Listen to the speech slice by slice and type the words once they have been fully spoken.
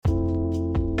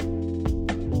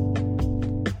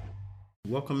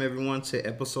Welcome everyone to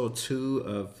episode 2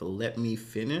 of Let Me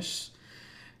Finish.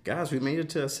 Guys, we made it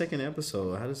to a second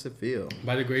episode. How does it feel?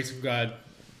 By the grace of God.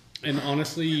 And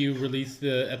honestly, you released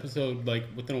the episode like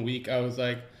within a week. I was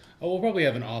like, oh, we'll probably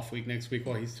have an off week next week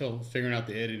while he's still figuring out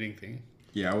the editing thing.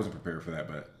 Yeah, I wasn't prepared for that,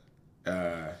 but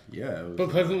yeah. It was, But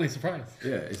pleasantly surprised.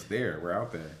 yeah, it's there. We're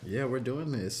out there. Yeah, we're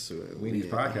doing this. We need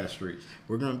podcast streets.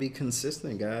 We're going to be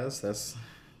consistent, guys. That's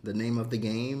the name of the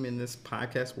game in this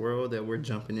podcast world that we're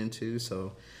jumping into.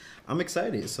 So I'm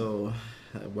excited. So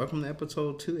welcome to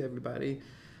episode 2, everybody.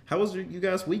 How was you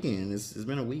guys' weekend? It's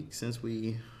been a week since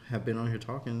we have been on here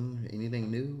talking.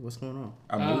 Anything new? What's going on?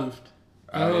 I moved.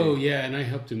 Yeah, and I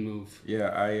helped him move. Yeah,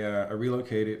 I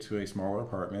relocated to a smaller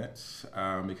apartment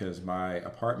because my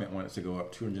apartment wanted to go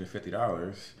up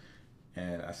 $250,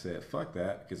 and I said fuck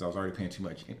that because I was already paying too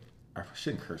much. I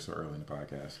shouldn't curse so early in the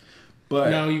podcast, but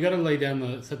No, you got to lay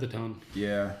down set the tone.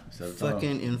 yeah, so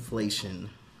Fucking inflation.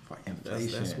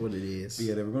 inflation. That's what it is. But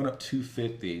yeah, they were going up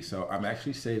 $250, so I'm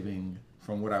actually saving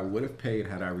from what I would have paid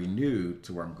had I renewed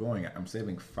to where I'm going at. I'm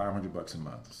saving $500 a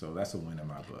month, so that's a win in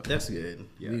my book. That's good.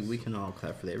 Yes. We can all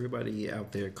clap for that. Everybody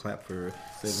out there clap for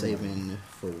saving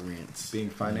for rents.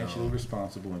 Being financially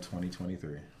responsible in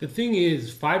 2023. The thing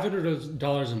is,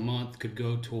 $500 a month could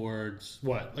go towards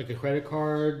what? Like a credit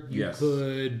card? You Yes.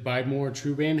 could buy more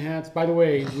True Brand hats. By the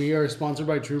way, we are sponsored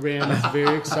by True Brand. It's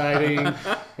very exciting.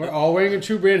 We're all wearing a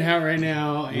True Brand hat right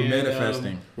now. We're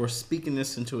manifesting. We're speaking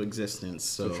this into existence.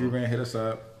 So So True Brand hit us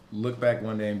up. Look back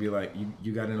one day and be like,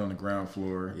 you got in on the ground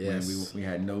floor Yes. when we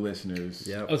had no listeners.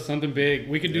 Yep. Oh, something big.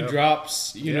 We could do Yep.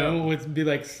 drops, you Yep. know, it'd be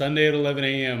like Sunday at 11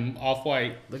 a.m.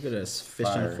 Off-White. Look at us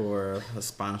fishing Fire. for a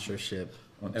sponsorship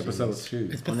On episode Jeez. 2.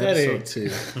 It's on pathetic. episode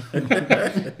 2.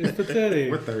 It's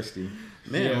pathetic. We're thirsty.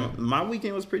 Man, Yeah. my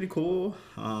weekend was pretty cool.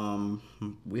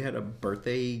 We had a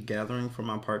birthday gathering for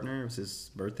my partner. It was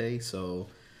his birthday, so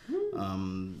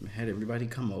had everybody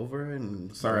come over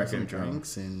and Sorry I have some couldn't come.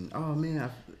 drinks. And oh man,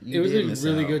 It was a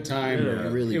really good time. Yeah,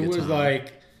 really it good was time.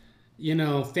 like, you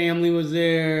know, family was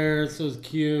there, so it was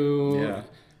cute. Yeah.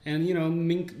 And, you know,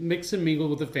 mix and mingle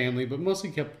with the family, but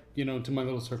mostly kept, you know, to my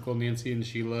little circle, Nancy and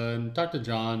Sheila, and Dr.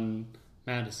 John,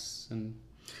 Madison.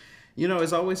 You know,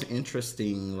 it's always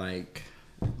interesting, like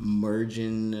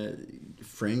merging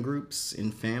friend groups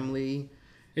in family.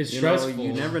 It's You know, stressful.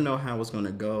 you never know how it's going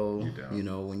to go. You don't. You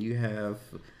know, when you have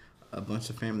a bunch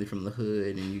of family from the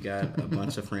hood and you got a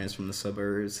bunch of friends from the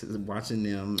suburbs, watching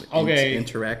them Okay.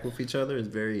 interact with each other is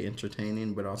very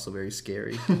entertaining, but also very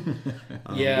scary.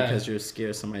 Yeah. Because you're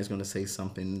scared somebody's going to say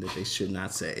something that they should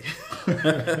not say.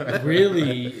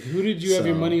 Really? Who did you have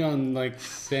your So- money on, like,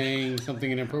 saying something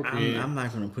inappropriate? I'm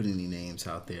not going to put any names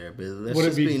out there, but let's Would it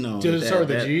just be- be known does it start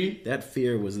with a that, G? that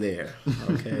fear was there.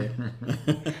 Okay.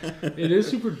 It is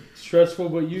super stressful,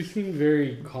 but you seem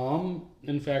very calm.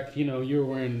 In fact, you know, you were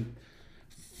wearing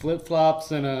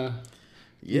flip-flops and a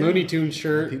Yeah. Looney Tunes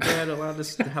shirt. People had a lot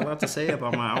to say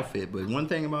about my outfit, but one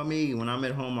thing about me, when I'm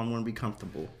at home, I'm going to be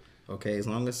comfortable. Okay, as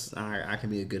long as I can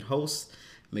be a good host,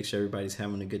 make sure everybody's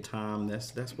having a good time.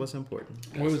 That's what's important.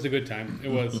 It was a good time. It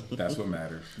was. That's what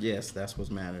matters. Yes, that's what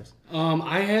matters. Did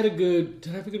I have a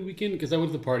good weekend? Because I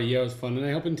went to the party. Yeah, it was fun. And I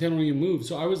helped Antonio you move.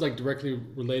 So I was like directly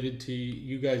related to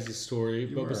you guys' story.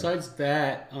 But were. besides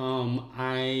that,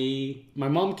 my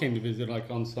mom came to visit like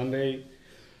on Sunday.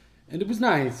 And it was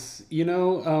nice. You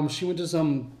know, she went to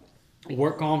some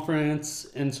work conference.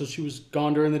 And so she was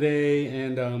gone during the day.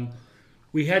 And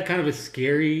we had kind of a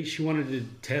scary, she wanted to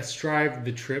test drive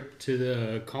the trip to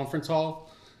the conference hall.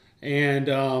 And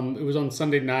it was on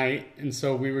Sunday night, and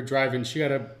so we were driving. She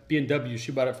got a BMW.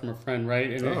 She bought it from a friend, right?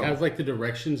 And it Oh. has like the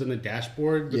directions and the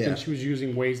dashboard, but Yeah. then she was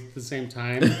using Waze at the same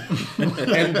time.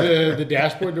 And the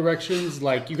dashboard directions,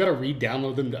 like you got to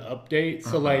re-download them to update.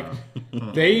 So like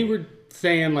they were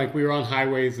saying like we were on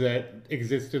highways that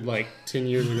existed like 10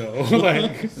 years ago.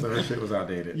 Like So that shit was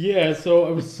outdated. yeah, so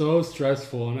it was so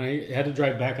stressful, and I had to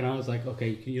drive back, and I was like, okay,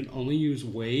 you can only use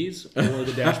Waze or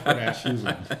the dashboard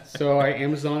app. So I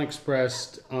Amazon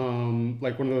Expressed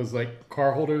like one of those like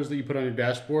car holders that you put on your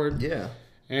dashboard. Yeah.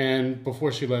 And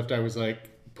before she left, I was like,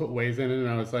 put Waze in it, and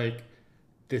I was like,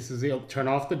 this is turn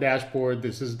off the dashboard.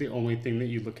 This is the only thing that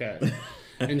you look at.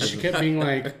 And she kept being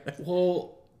like,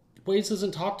 well, Waze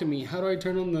doesn't talk to me. How do I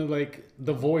turn on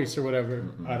the voice or whatever?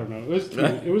 I don't know. It was cute.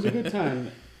 It was a good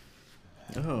time.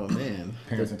 Oh man,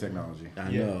 Parents and technology. I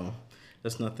Yeah. know.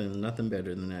 That's nothing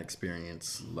better than that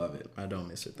experience. Love it. I don't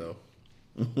miss it though.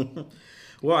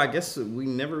 Well, I guess we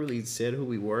never really said who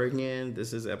we were again.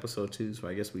 This is episode 2, so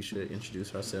I guess we should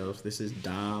introduce ourselves. This is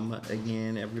Dom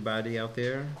again, everybody out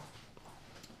there.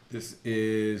 This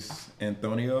is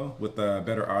Antonio with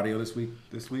better audio this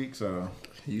week. So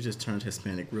You just turned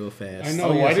Hispanic real fast. I know.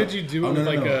 Oh, yeah, Why so- did you do oh, it no, with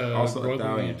no, like no. a Also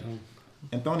brotherly Italian. tone?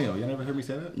 Antonio, you never heard me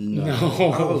say that? No.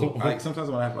 Oh, sometimes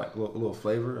when I have like a little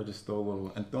flavor, I just throw a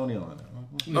little Antonio in there.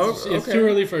 It's too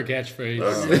early for a catchfitch.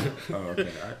 Oh, okay.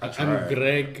 I I'm tried.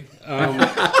 Greg.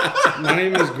 My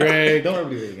name is Greg. Don't ever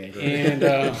do it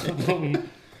again.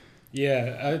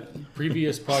 And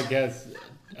previous podcast,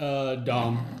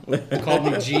 Dom called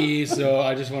me G, so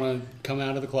I just want to come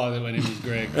out of the closet. My name is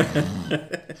Greg.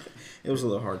 It was a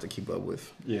little hard to keep up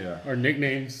with. Yeah. Our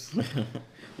nicknames.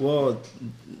 Well,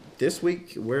 this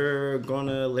week we're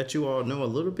gonna let you all know a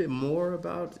little bit more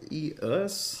about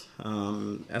us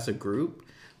as a group.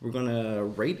 We're gonna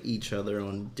rate each other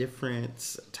on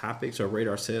different topics, or rate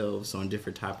ourselves on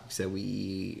different topics that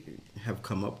we have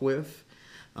come up with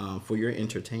for your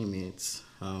entertainment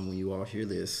when you all hear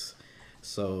this.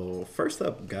 So first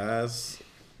up, guys,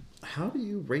 how do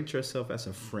you rate yourself as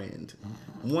a friend?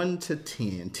 1 to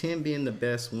 10. 10 being the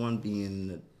best, 1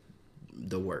 being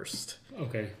the worst.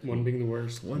 Okay, 1 being the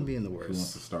worst. 1 being the Who wants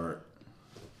worst. to start?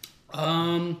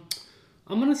 I'm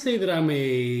gonna say that I'm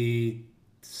a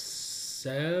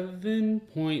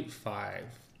 7.5.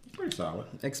 Pretty solid.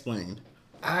 Explain.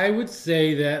 I would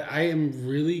say that I am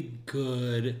really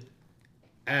good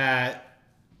at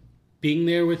being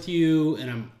there with you, and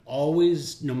I'm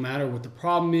always, no matter what the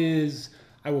problem is,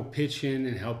 I will pitch in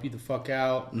and help you the fuck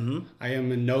out. Mm-hmm. I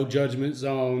am in no judgment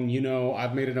zone. You know,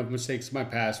 I've made enough mistakes in my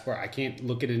past where I can't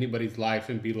look at anybody's life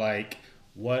and be like,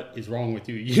 what is wrong with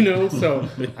you? You know? So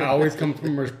I always come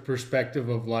from a perspective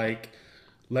of like,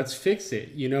 let's fix it.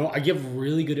 You know, I give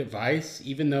really good advice,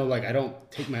 even though like I don't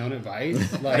take my own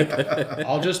advice. Like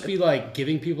I'll just be like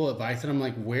giving people advice and I'm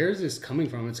like, where is this coming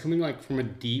from? It's coming like from a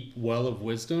deep well of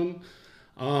wisdom.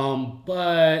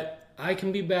 But I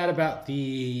can be bad about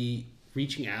the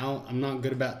reaching out. I'm not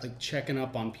good about like checking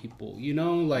up on people, you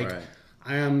know, like Right.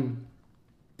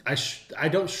 I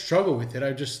don't struggle with it.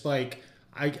 I just like,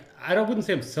 I wouldn't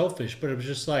say I'm selfish, but it was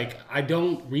just like, I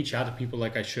don't reach out to people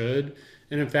like I should.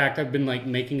 And in fact, I've been like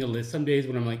making a list some days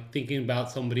when I'm like thinking about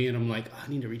somebody and I'm like, I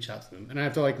need to reach out to them. And I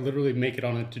have to like literally make it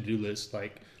on a to-do list,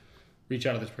 like reach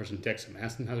out to this person, text them,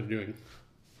 ask them how they're doing.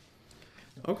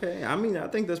 Okay, I mean, I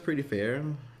think that's pretty fair.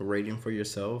 Rating for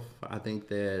yourself. I think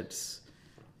that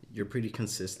you're pretty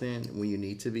consistent when you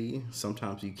need to be.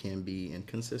 Sometimes you can be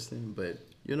inconsistent, but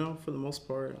you know, for the most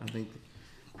part, I think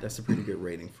that's a pretty good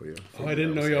rating for you. Oh, I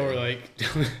didn't know y'all were like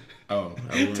Oh,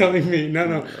 telling me.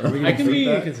 No. we I can be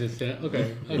feedback? inconsistent.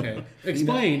 Okay.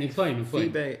 Explain.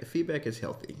 Feedback is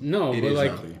healthy. No, it but is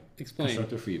like, healthy. explain.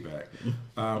 Constructive feedback.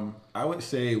 I would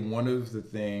say one of the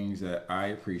things that I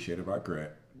appreciate about Greg,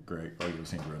 or you were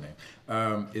saying real name,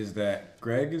 is that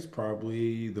Greg is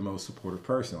probably the most supportive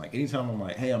person. Like anytime I'm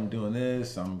like, hey, I'm doing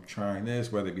this, I'm trying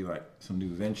this, whether it be like some new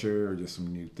venture or just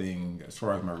some new thing as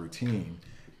far as my routine,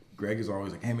 Greg is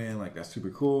always like, hey man, like that's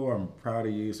super cool. I'm proud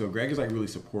of you. So Greg is like really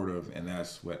supportive, and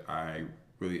that's what I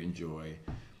really enjoy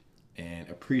and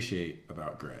appreciate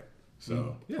about Greg.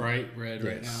 So yeah. Bright red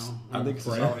right Yes. now. I think it's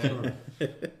a solid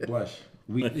story. Blush.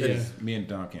 Me and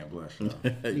Don can't blush. So.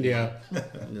 Yeah.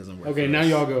 It doesn't work. Okay, for now us.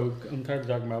 y'all go. I'm tired of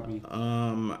talking about me.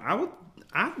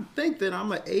 I think that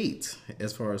I'm an 8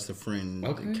 as far as the friend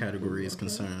Okay. category is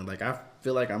concerned. Like I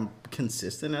feel like I'm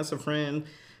consistent as a friend.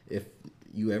 If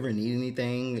you ever need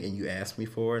anything and you ask me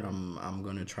for it, I'm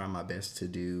gonna try my best to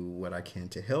do what I can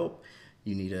to help.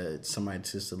 You need somebody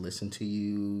just to listen to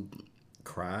you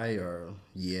cry or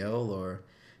yell, or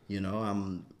you know,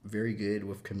 I'm very good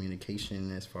with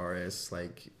communication as far as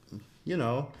like, you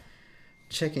know,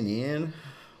 checking in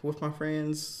with my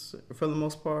friends for the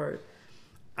most part.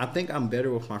 I think I'm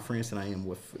better with my friends than I am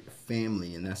with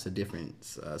family, and that's a different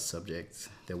subject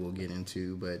that we'll get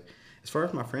into. But as far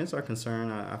as my friends are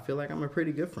concerned, I feel like I'm a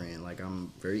pretty good friend. Like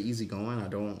I'm very easygoing. I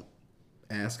don't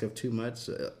ask of too much,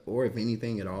 or if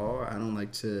anything at all. I don't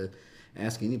like to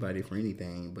ask anybody for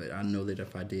anything, but I know that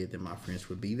if I did, then my friends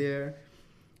would be there,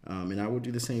 and I would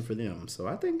do the same for them. So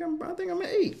I think I'm an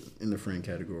 8 in the friend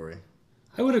category.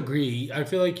 I would agree. I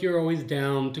feel like you're always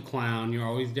down to clown. You're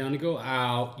always down to go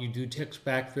out. You do text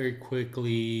back very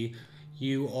quickly.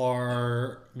 You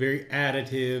are very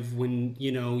additive when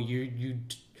you know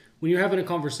when you're having a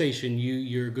conversation.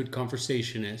 You're a good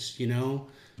conversationist. You know,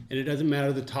 and it doesn't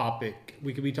matter the topic.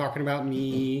 We could be talking about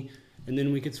me, and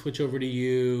then we could switch over to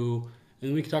you,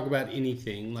 and we could talk about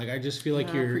anything. Like I just feel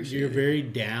like I you're appreciate it. very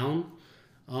down.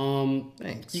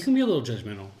 Thanks. You can be a little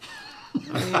judgmental.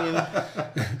 I mean,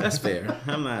 that's fair.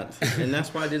 I'm not, and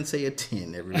that's why I didn't say a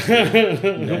 10. Everybody. No one's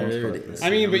There it perfect. is. I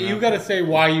mean, but I'm you not- got to say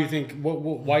why you think.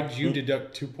 Why did you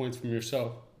deduct 2 points from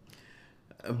yourself?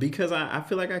 Because I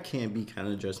feel like I can be kind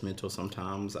of judgmental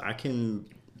sometimes.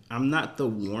 I'm not the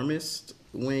warmest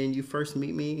when you first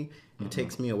meet me. It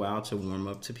takes me a while to warm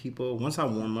up to people. Once I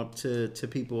warm up to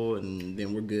people, and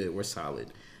then we're good, we're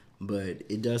solid. But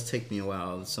it does take me a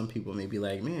while. Some people may be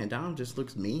like, "Man, Dom just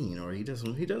looks mean," or he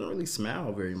doesn't really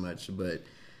smile very much. But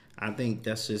I think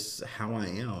that's just how I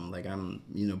am. Like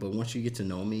but once you get to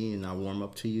know me and I warm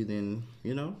up to you, then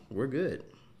we're good.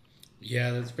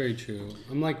 Yeah, that's very true.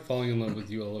 I'm like falling in love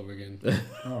with you all over again.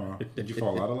 Oh, did you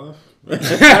fall out of love?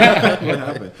 What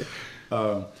happened?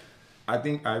 I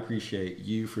think I appreciate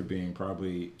you for being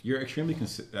you're extremely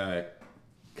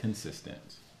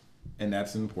consistent. And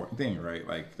that's an important thing, right?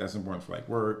 Like, that's important for like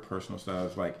work, personal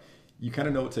stuff. Like, you kind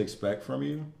of know what to expect from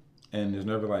you. And there's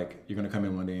never like, you're going to come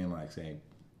in one day and like say,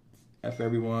 F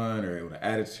everyone, or with an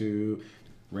attitude.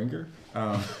 Ringer?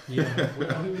 Yeah. We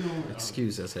don't even know.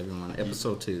 Excuse us, everyone.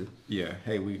 Episode 2. Yeah.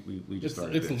 Hey, we just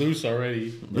started. It's loose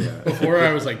already. Yeah. Before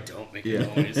I was like, don't make a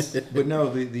noise. But no,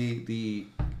 the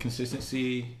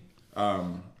consistency,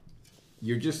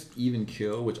 you're just even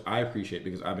kill, which I appreciate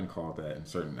because I've been called that in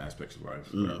certain aspects of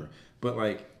life, whatever. But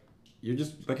like, you're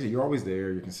just, like I said, you're always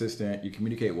there, you're consistent, you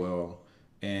communicate well,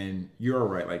 and you're all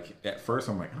right. Like, at first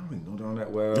I'm like, I don't really know Don that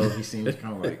well. He seems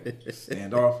kind of like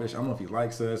standoffish. I don't know if he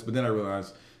likes us. But then I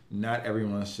realized not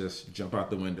everyone's just jump out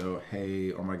the window,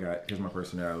 hey, oh my God, here's my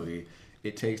personality.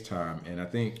 It takes time. And I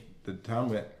think the time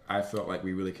that I felt like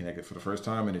we really connected for the first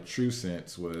time in a true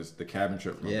sense was the cabin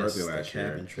trip for my birthday last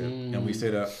year. Trip. And we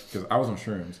stayed up, because I was on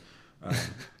shrooms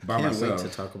by Can't myself. wait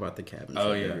to talk about the cabin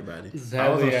Oh, trip, yeah. everybody. I was on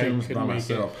Sadly, I shrooms by couldn't make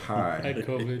myself, it. high. I had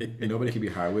COVID. And nobody could be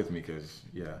high with me because,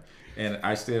 yeah. And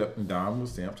I stayed up, and Dom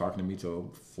was staying up talking to me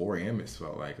till 4 a.m. it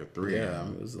felt like, or 3 a.m.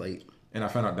 Yeah, it was late. And I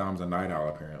found out Dom's a night owl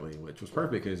apparently, which was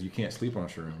perfect because you can't sleep on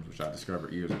shrooms, which I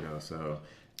discovered years ago. So,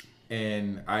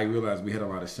 and I realized we had a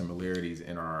lot of similarities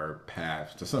in our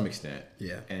paths to some extent.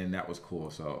 Yeah. And that was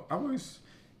cool. So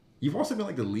you've also been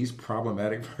like the least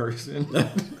problematic person.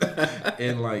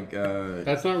 And like,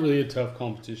 That's not really a tough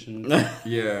competition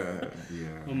yeah.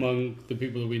 among the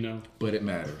people that we know. But it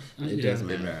matters. It does It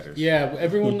matter. matters. Yeah,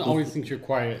 everyone always thinks you're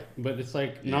quiet, but it's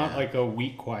like not Yeah. like a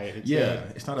weak quiet. It's Yeah.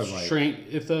 It's not a like. strength.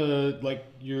 It's a like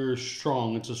you're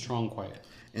strong. It's a strong quiet.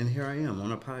 And here I am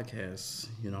on a podcast,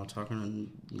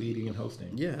 talking. Leading and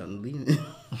hosting. Yeah, leading.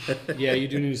 Yeah, you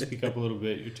do need to speak up a little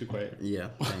bit. You're too quiet. Yeah,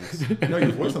 thanks. No,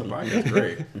 your voice on the podcast is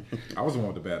great. I was the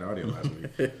one with the bad audio last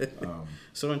week.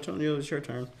 So, Antonio, it's your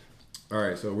turn. All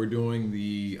right, so we're doing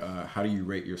the how do you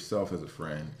rate yourself as a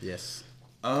friend? Yes.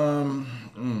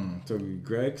 So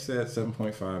Greg said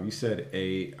 7.5. You said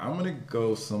 8. I'm gonna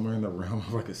go somewhere in the realm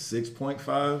of like a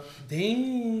 6.5.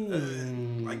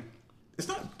 Dang. Like, it's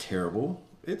not terrible.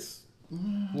 It's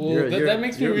Well, that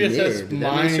makes me reassess mid. my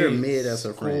That makes you mid as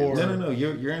a friend. score. no.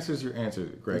 Your answer is your answer,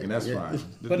 Greg, and that's fine.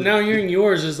 But now hearing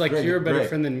yours is like Greg, you're a better Greg,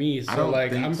 friend than me. I So don't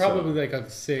like think I'm so. probably like a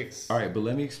 6. All right, but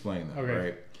let me explain that.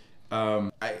 Okay.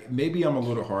 Right. Maybe I'm a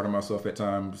little hard on myself at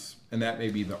times, and that may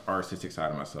be the artistic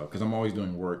side of myself because I'm always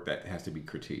doing work that has to be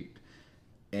critiqued,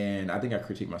 and I think I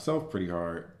critique myself pretty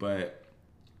hard. But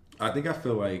I think I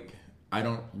feel like I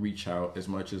don't reach out as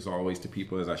much as always to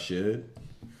people as I should.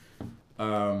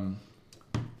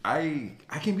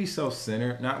 I can be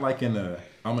self-centered, not like in a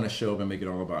I'm gonna show up and make it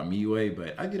all about me way,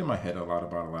 but I get in my head a lot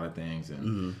about a lot of things,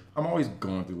 and I'm always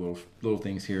going through little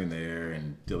things here and there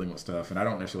and dealing with stuff, and I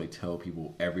don't necessarily tell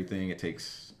people everything.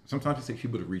 Sometimes it takes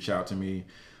people to reach out to me.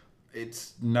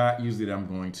 It's not usually that I'm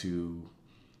going to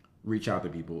reach out to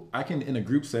people. I can, in a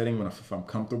group setting, if I'm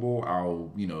comfortable,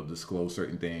 I'll disclose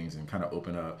certain things and kind of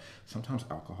open up. Sometimes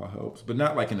alcohol helps, but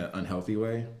not like in an unhealthy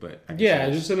way. But I guess Yeah,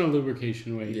 it's- just in a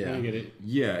lubrication way. Yeah. I get it.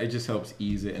 yeah, it just helps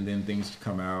ease it, and then things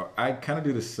come out. I kind of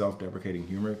do the self-deprecating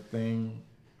humor thing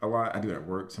a lot. I do it at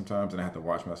work sometimes, and I have to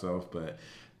watch myself. But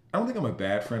I don't think I'm a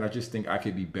bad friend. I just think I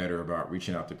could be better about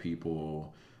reaching out to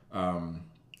people.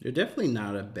 You're definitely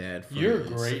not a bad friend. You're a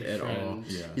great at friend. all.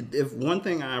 Yeah. If one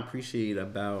thing I appreciate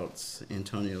about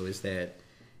Antonio is that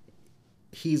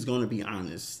he's going to be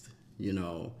honest.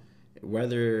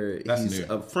 Whether That's he's new.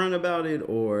 upfront about it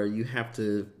or you have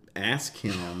to ask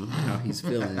him how he's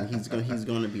feeling. he's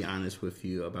going to be honest with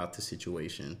you about the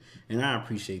situation, and I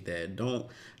appreciate that. Don't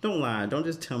lie. Don't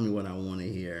just tell me what I want to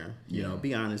hear.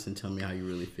 Be honest and tell me how you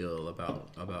really feel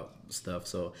about stuff.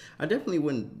 So I definitely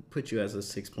wouldn't put you as a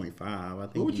 6.5. I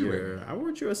think would you rate? I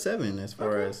would you a 7 as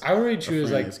far as I would rate you a as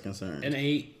friend like is concerned. an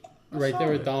 8 right there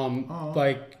with solid. Dom.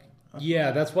 Like,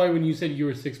 yeah, that's why when you said you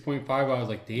were 6.5, I was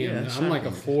like, damn, Yeah, I'm like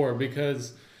a shocking. 4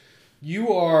 because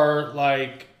you are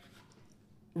like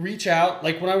reach out.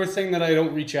 Like when I was saying that I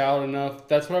don't reach out enough,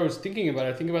 that's what I was thinking about.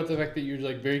 I think about the fact that you're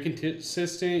like very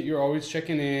consistent. You're always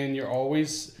checking in. You're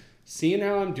always seeing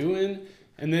how I'm doing.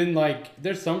 And then like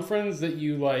there's some friends that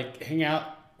you like hang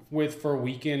out with for a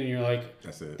weekend and you're like,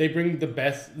 that's it. they bring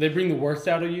the worst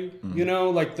out of you. Mm-hmm. You know,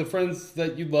 like the friends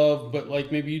that you love, but like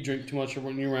maybe you drink too much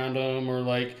when you're around them, or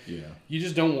like you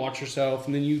just don't watch yourself,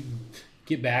 and then you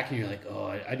get back and you're like,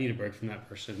 oh, I need a break from that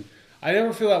person. I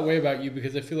never feel that way about you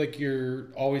because I feel like you're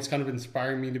always kind of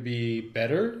inspiring me to be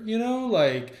better, you know,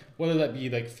 like whether that be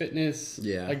like fitness.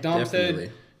 Yeah, like Dom definitely.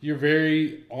 said, you're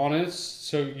very honest,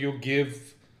 so you'll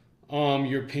give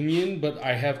your opinion, but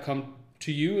I have come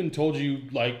to you and told you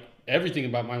like everything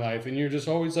about my life, and you're just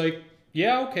always like,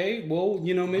 yeah, okay, well,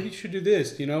 you know, maybe you should do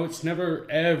this. You know, it's never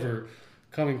ever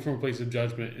coming from a place of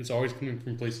judgment. It's always coming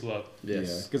from a place of love. Yes.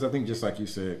 Yeah, because I think just like you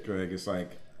said, Greg, it's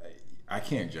like I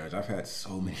can't judge. I've had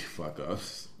so many fuck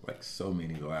ups, like so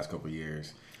many the last couple of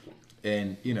years,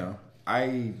 and you know,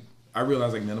 I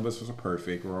realize like none of us are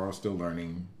perfect. We're all still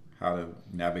learning how to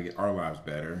navigate our lives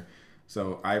better.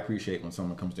 So I appreciate when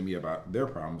someone comes to me about their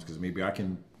problems because maybe I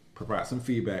can provide some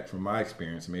feedback from my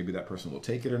experience. Maybe that person will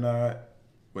take it or not,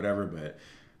 whatever. But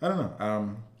I don't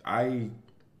know.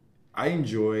 I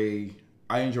enjoy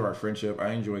our friendship.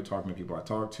 I enjoy talking to people I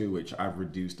talk to, which I've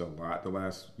reduced a lot the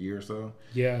last year or so.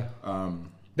 Yeah.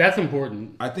 That's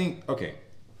important. I think, okay,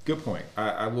 good point.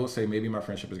 I will say maybe my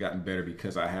friendship has gotten better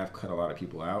because I have cut a lot of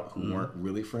people out who weren't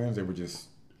really friends. They were just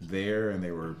there and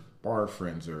they were bar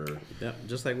friends or... Yeah,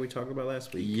 just like we talked about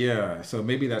last week. Yeah, so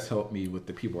maybe that's helped me with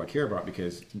the people I care about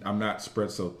because I'm not spread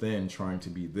so thin trying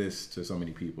to be this to so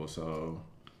many people. So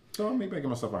maybe I give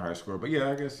myself a high score. But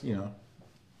yeah, I guess, you know.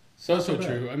 So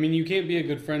true. I mean, you can't be a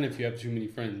good friend if you have too many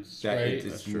friends, right?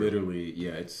 It's literally,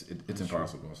 yeah, it's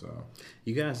impossible. So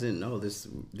you guys didn't know this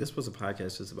was a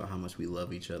podcast just about how much we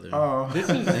love each other. Oh, this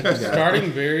is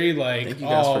starting very like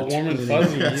warm and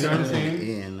fuzzy. You know what I'm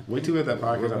saying? Wait till we get that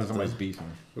podcast after somebody's beefing.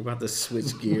 We're about to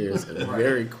switch gears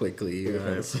very quickly, you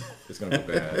guys. It's gonna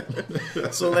be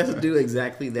bad. So let's do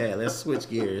exactly that. Let's switch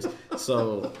gears.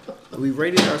 So we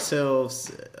rated ourselves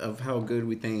of how good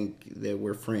we think that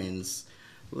we're friends.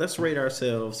 Let's rate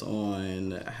ourselves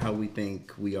on how we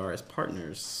think we are as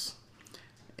partners.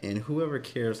 And whoever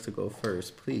cares to go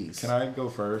first, please. Can I go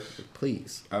first?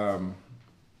 Please.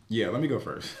 Yeah, let me go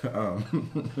first.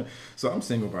 So I'm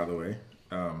single, by the way.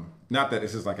 Not that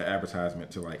this is like an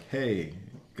advertisement to like, hey,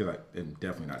 because I'm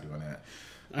definitely not doing that.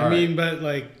 I mean, but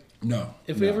like, no.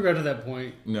 If we ever go to that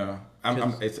point, no,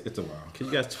 it's a while. Because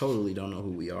you guys totally don't know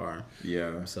who we are.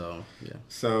 Yeah. So yeah.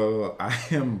 So I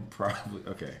am probably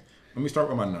okay. Let me start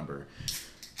with my number.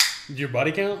 Your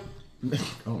body count?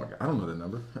 Oh my god, I don't know the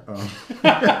number.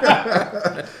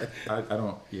 I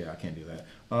don't. Yeah, I can't do that.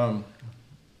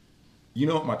 You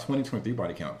know what my 2023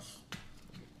 body counts?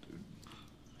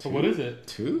 So what is it?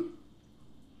 2?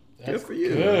 Good for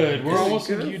you. Good. We're almost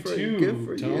good at you for too. Good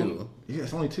for Tom. you. Yeah,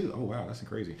 it's only 2. Oh wow, that's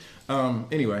crazy.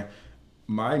 Anyway,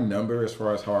 my number as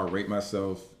far as how I rate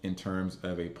myself in terms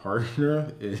of a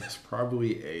partner is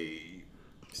probably a.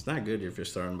 It's not good if you're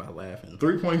starting by laughing.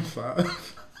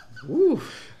 3.5. Woo.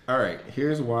 All right,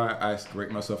 here's why I rate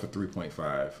myself a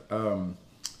 3.5.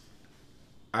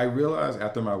 I realized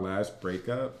after my last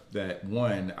breakup that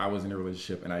one, I was in a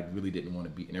relationship and I really didn't want to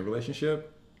be in a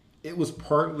relationship. It was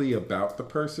partly about the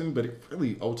person, but it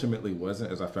really ultimately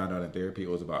wasn't. As I found out in therapy, it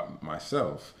was about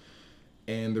myself.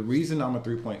 And the reason I'm a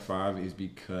 3.5 is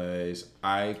because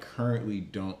I currently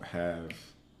don't have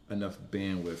enough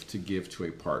bandwidth to give to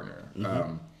a partner.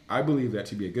 Mm-hmm. I believe that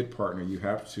to be a good partner, you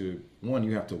have to want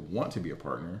to be a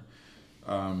partner.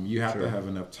 You have to have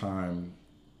enough time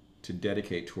to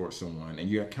dedicate towards someone, and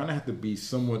you kind of have to be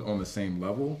somewhat on the same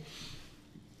level.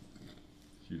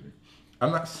 Excuse me.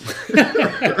 I'm not.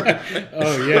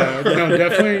 Oh yeah, no,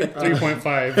 definitely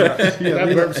 3.5.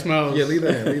 That burp smells. Yeah, leave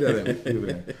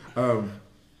that in.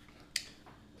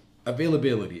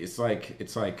 Availability. It's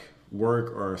like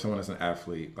work or someone that's an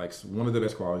athlete. Like one of the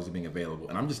best qualities is being available,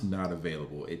 and I'm just not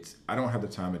available. I don't have the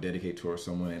time to dedicate towards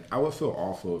someone, and I would feel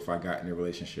awful if I got in a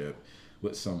relationship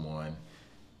with someone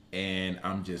and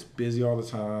I'm just busy all the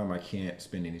time. I can't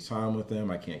spend any time with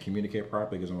them. I can't communicate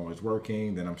properly because I'm always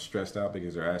working. Then I'm stressed out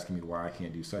because they're asking me why I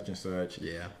can't do such and such.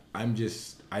 Yeah.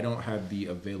 I don't have the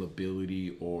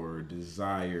availability or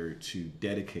desire to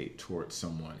dedicate towards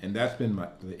someone. And that's been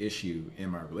the issue in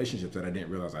my relationships that I didn't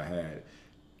realize I had.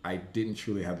 I didn't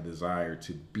truly have the desire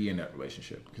to be in that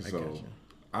relationship. So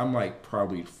I'm like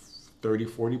probably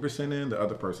 30-40% in. The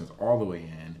other person's all the way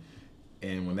in.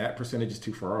 And when that percentage is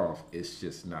too far off, it's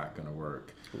just not going to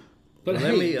work. But I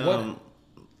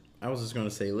was just going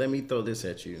to say, let me throw this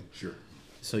at you. Sure.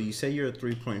 So you say you're a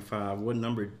 3.5. What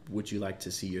number would you like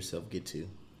to see yourself get to?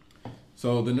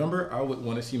 So the number I would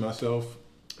want to see myself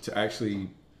to actually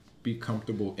be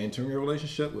comfortable entering a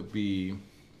relationship would be,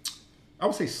 I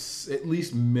would say at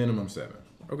least minimum 7.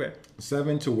 Okay.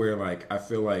 7 to where like I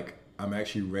feel like I'm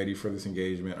actually ready for this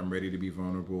engagement. I'm ready to be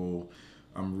vulnerable.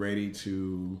 I'm ready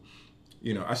to,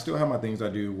 you know, I still have my things I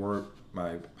do, work,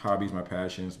 my hobbies, my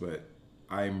passions, but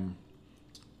I'm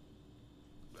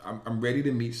ready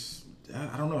to meet.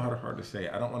 I don't know how hard to say.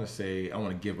 I don't want to say I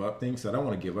want to give up things. I don't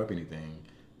want to give up anything.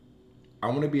 I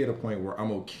want to be at a point where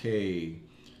I'm okay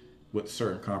with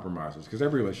certain compromises, because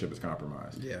every relationship is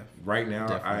compromised. Yeah. Right now,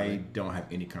 Definitely. I don't have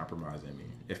any compromise in me.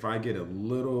 If I get a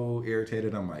little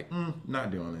irritated, I'm like,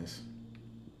 not doing this.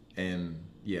 And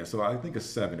yeah, so I think a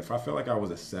 7. If I felt like I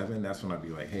was a 7, that's when I'd be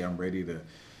like, hey, I'm ready to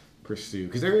pursue.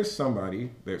 Because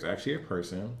there's actually a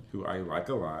person who I like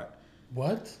a lot.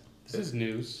 What? This is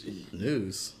news.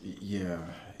 News. Yeah.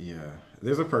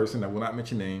 There's a person, I will not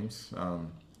mention names,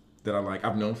 that I like.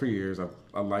 I've known for years.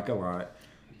 I like a lot.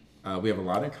 We have a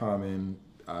lot in common.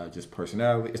 Just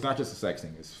personality. It's not just a sex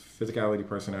thing. It's physicality,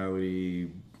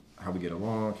 personality, how we get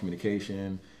along,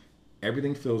 communication.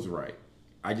 Everything feels right.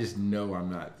 I just know I'm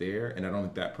not there, and I don't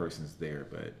think that person's there.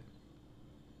 But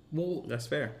Well, That's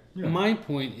fair. Yeah. my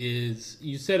point is,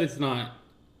 you said it's not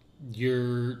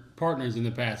your partners in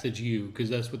the past, it's you, because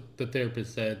that's what the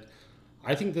therapist said.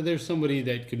 I think that there's somebody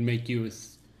that could make you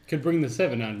could bring the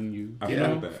 7 out in you. I You feel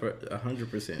know? like that. For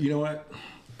 100%. You know what?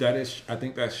 I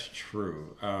think that's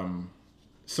true.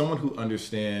 Someone who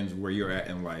understands where you're at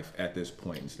in life at this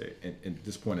point in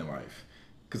this point in life,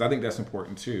 because I think that's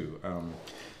important too.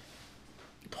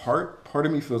 Part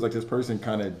of me feels like this person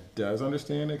kind of does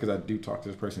understand it, because I do talk to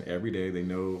this person every day. They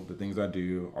know the things I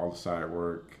do, all the side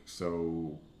work.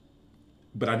 So,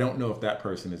 but I don't know if that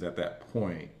person is at that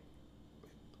point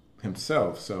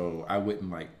himself, so I wouldn't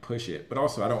like push it. But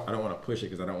also, I don't want to push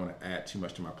it because I don't want to add too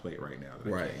much to my plate right now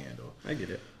that I can't handle. I get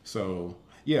it. So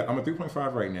yeah, I'm a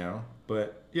 3.5 right now,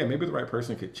 but yeah, maybe the right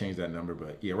person could change that number.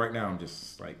 But yeah, right now I'm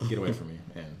just like, get away from me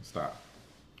and stop.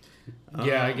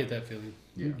 Yeah, I get that feeling.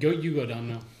 Yeah. You go down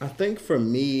now. I think for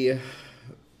me,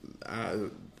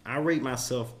 I rate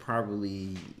myself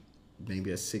probably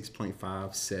maybe a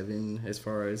 6.5, 7 as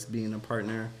far as being a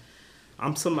partner.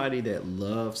 I'm somebody that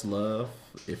loves love.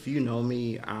 If you know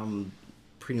me, I'm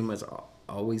pretty much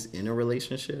always in a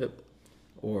relationship,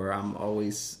 or I'm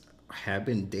always have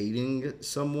been dating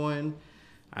someone.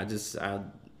 I just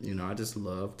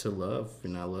love to love,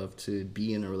 and I love to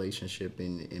be in a relationship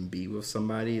and be with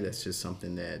somebody. That's just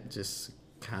something that just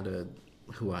kind of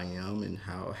who I am and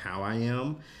how I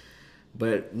am.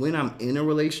 But when I'm in a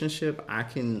relationship, I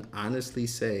can honestly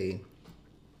say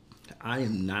I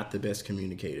am not the best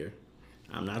communicator.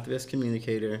 I'm not the best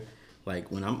communicator.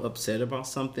 Like, when I'm upset about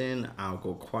something, I'll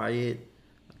go quiet.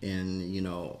 And, you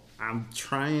know, I'm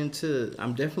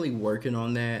definitely working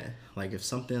on that. Like, if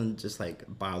something just like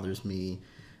bothers me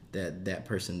that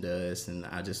person does, and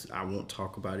I won't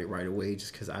talk about it right away,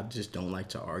 just because I just don't like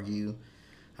to argue.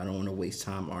 I don't want to waste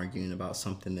time arguing about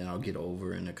something that I'll get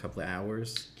over in a couple of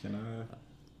hours. Can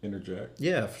I interject?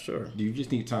 Yeah, for sure. Do you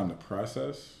just need time to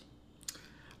process?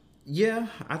 Yeah,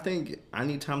 I think I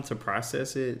need time to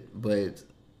process it, but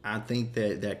I think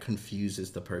that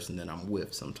confuses the person that I'm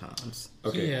with sometimes.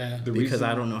 Okay. Yeah. Because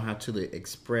I don't know how to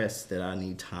express that I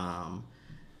need time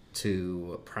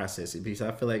to process it. Because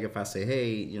I feel like if I say,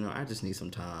 hey, you know, I just need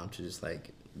some time to just like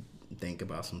think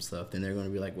about some stuff, then they're going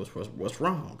to be like, what's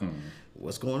wrong? Mm-hmm.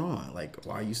 What's going on? Like,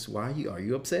 are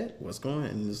you upset? What's going on?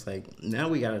 And it's like, now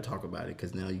we got to talk about it,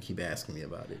 because now you keep asking me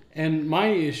about it. And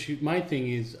my thing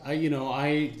is,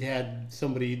 I had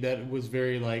somebody that was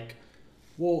very like,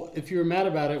 well, if you were mad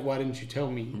about it, why didn't you tell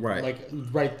me? Right. Like,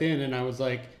 right then. And I was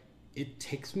like, it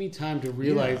takes me time to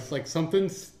realize, like, something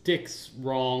sticks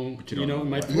wrong, you don't know in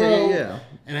my why. throat. Yeah.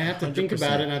 And I have to think 100%.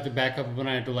 about it, and I have to back up, and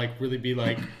I have to, like, really be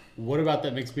like, what about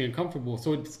that makes me uncomfortable?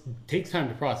 So it takes time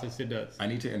to process. It does. I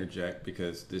need to interject,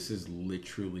 because this is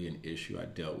literally an issue I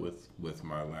dealt with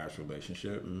my last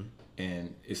relationship,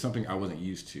 and it's something I wasn't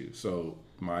used to. So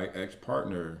my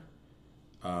ex-partner,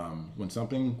 when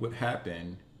something would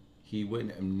happen, he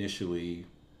would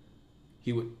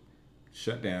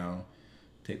shut down,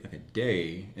 take like a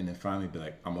day, and then finally be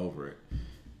like, I'm over it.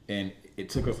 And it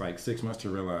took us like 6 months to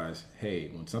realize, hey,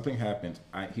 when something happens,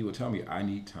 he would tell me I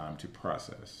need time to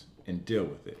process and deal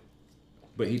with it.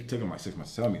 But he took him like 6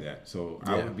 months to tell me that. So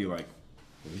I Yeah. would be like,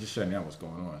 well, he's just shutting down, what's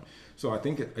going on? So I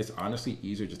think it's honestly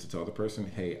easier just to tell the person,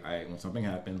 hey, when something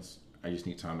happens, I just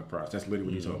need time to process. That's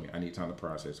literally what he told me. I need time to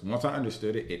process. Once I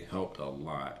understood it, it helped a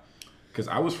lot. Because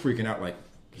I was freaking out like,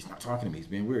 he's not talking to me. He's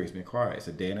being weird. He's been quiet. It's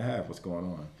a day and a half. What's going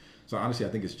on? So honestly, I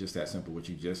think it's just that simple. What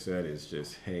you just said is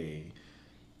just, hey,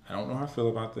 I don't know how I feel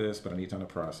about this, but I need time to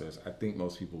process. I think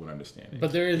most people would understand it.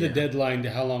 But there is a deadline to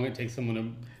how long it takes someone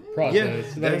to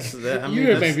process.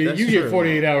 You get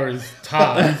 48 hours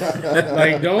tops.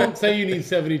 Like, don't say you need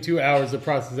 72 hours to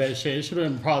process that shit. It should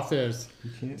have been processed.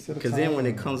 Because then when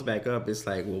it comes back up, it's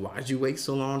like, well, why'd you wait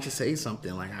so long to say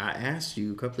something? Like, I asked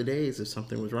you a couple of days if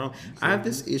something was wrong. Exactly. I have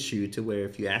this issue to where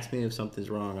if you ask me if something's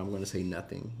wrong, I'm going to say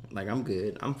nothing. Like, I'm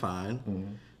good. I'm fine.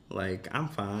 Mm-hmm. Like, I'm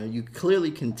fine. You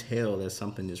clearly can tell that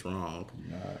something is wrong.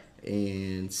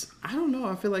 And I don't know.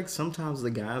 I feel like sometimes the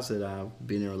guys that I've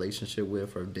been in a relationship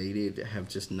with or dated have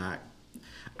just not.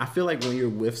 I feel like when you're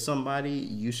with somebody,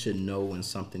 you should know when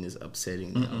something is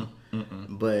upsetting them.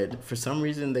 But for some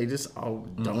reason, they just all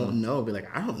don't know. Be like,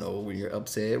 I don't know when you're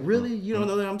upset. Really? You don't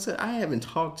know that I'm upset? I haven't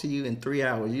talked to you in 3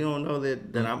 hours. You don't know that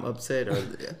I'm upset or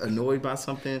annoyed by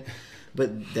something?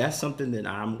 But that's something that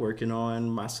I'm working on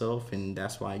myself, and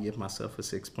that's why I give myself a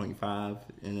 6.5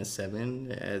 and a 7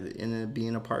 in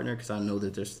being a partner, because I know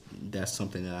that that's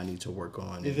something that I need to work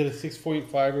on. Is it a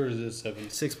 6.5 or is it a 7?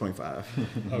 6.5.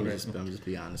 Okay. I'm just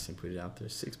be honest and put it out there.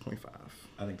 6.5.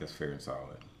 I think that's fair and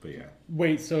solid, but yeah.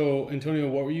 Wait, so Antonio,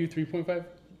 what were you? 3.5?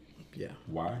 Yeah.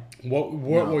 Why? What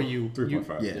were you?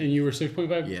 3.5. Yeah. And you were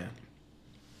 6.5? Yeah.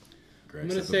 I'm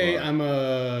gonna say I'm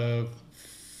a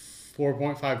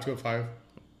 4.5 to a 5.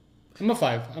 I'm a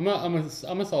 5. I'm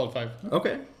a solid 5.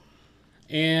 Okay.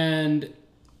 And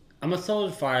I'm a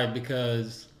solid 5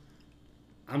 because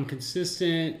I'm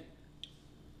consistent.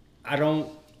 I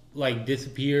don't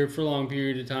disappear for a long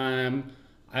period of time.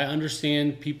 I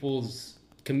understand people's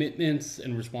commitments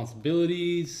and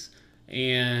responsibilities,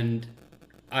 and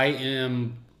I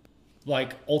am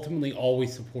ultimately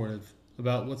always supportive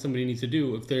about what somebody needs to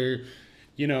do. If they're,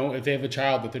 if they have a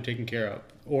child that they're taking care of,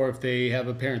 or if they have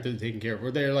a parent that they're taking care of,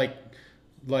 or they're like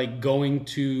going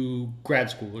to grad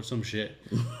school or some shit,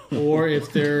 or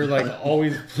if they're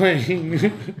always playing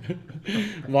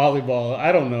volleyball.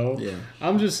 I don't know. Yeah.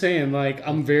 I'm just saying,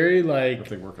 I'm very if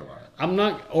they work a lot. I'm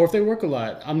not, or if they work a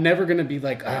lot, I'm never gonna be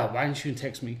like, why didn't you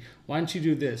text me? Why didn't you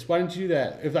do this? Why didn't you do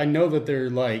that? If I know that they're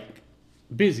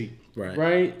busy,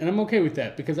 right, and I'm okay with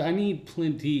that because I need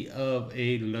plenty of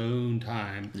alone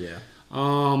time. Yeah.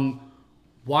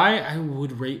 Why I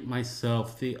would rate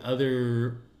myself the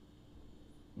other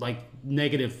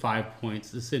negative 5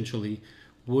 points essentially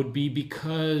would be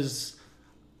because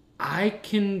I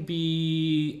can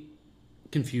be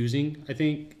confusing, I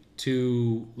think,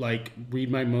 to read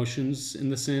my emotions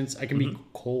in the sense I can be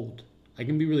cold. I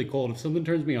can be really cold. If something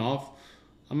turns me off,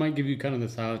 I might give you kind of the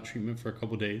silent treatment for a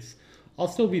couple days. I'll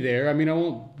still be there. I mean, I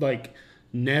won't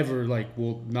never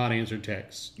will not answer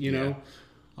texts, you know?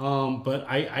 But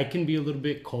I can be a little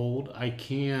bit cold. I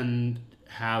can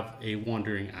have a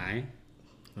wandering eye.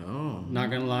 Oh.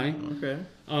 Not gonna lie. Okay.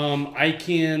 I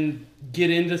can get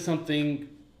into something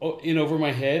in over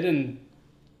my head and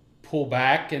pull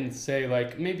back and say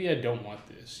maybe I don't want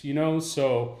this,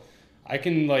 So I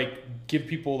can give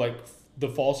people the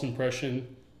false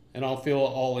impression, and I'll feel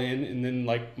all in, and then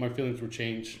my feelings will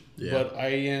change. Yeah. But I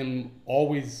am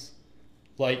always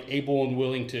able and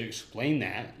willing to explain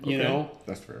that, you know?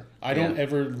 That's fair. I don't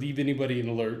ever leave anybody in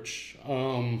a lurch.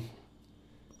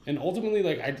 And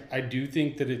ultimately, I do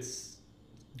think that it's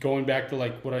going back to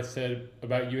what I said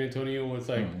about you, Antonio, was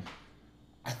I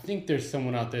think there's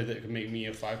someone out there that could make me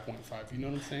a 5.5. You know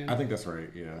what I'm saying? I think that's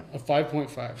right. Yeah. A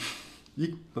 5.5.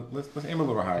 Let's aim a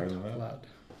little higher than that. Loud.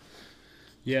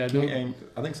 Yeah. I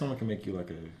think someone can make you a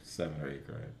 7 or 8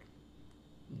 grade.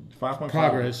 5.5.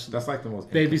 Progress. That's the most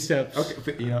baby steps.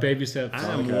 Okay. Baby steps.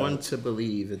 I am one to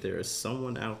believe that there is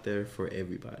someone out there for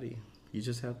everybody. You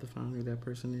just have to find who that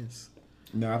person is.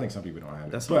 No, I think some people don't have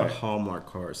it. That's on a Hallmark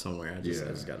card somewhere. I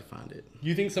just got to find it.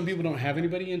 You think some people don't have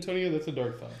anybody, Antonio? That's a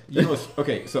dark thought.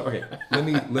 Okay. Let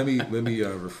me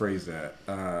rephrase that.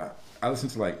 I listen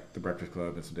to The Breakfast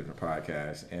Club and some different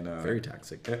podcasts, and very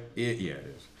toxic. It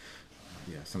is.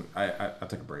 Yeah. I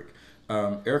took a break.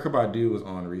 Erykah Badu was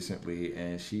on recently,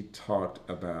 and she talked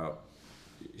about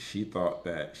she thought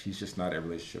that she's just not a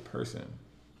relationship person,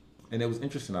 and it was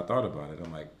interesting. I thought about it.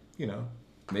 I'm like,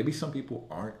 maybe some people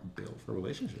aren't built for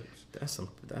relationships. That's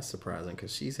surprising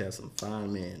because she's had some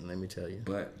fine men, let me tell you.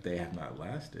 But they have not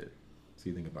lasted. So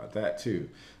you think about that too.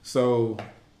 So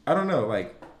I don't know.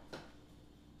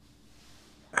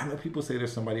 I know people say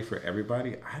there's somebody for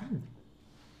everybody.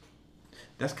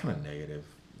 That's kind of negative.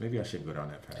 Maybe I shouldn't go down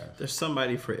that path. There's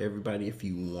somebody for everybody if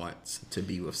you want to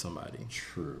be with somebody.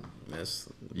 True.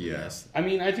 Yes. I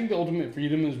mean, I think the ultimate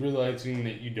freedom is realizing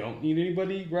that you don't need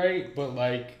anybody, right? But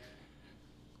I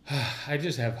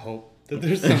just have hope that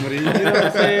there's somebody. You know what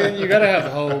I'm saying? You gotta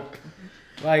have hope.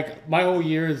 My whole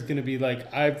year is gonna be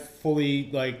I've fully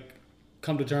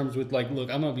come to terms with like,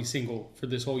 look, I'm gonna be single for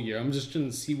this whole year. I'm just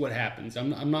gonna see what happens.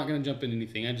 I'm not gonna jump into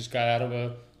anything. I just got out of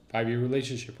a 5-year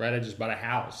relationship, right? I just bought a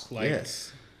house. Like,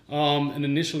 Yes. And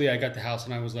initially I got the house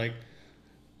and I was like,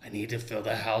 I need to fill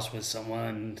the house with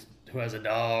someone who has a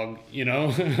dog, you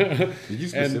know? Did you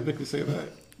specifically say that?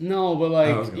 No, but I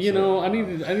was like, gonna you say, know, I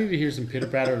needed to hear some pitter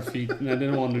patter of feet, and I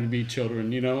didn't want them to be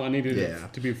children, you know? I needed Yeah.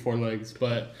 it to be 4 legs,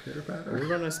 but We're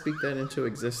gonna speak that into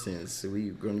existence.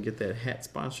 We're gonna get that hat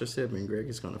sponsorship, and Greg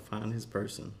is gonna find his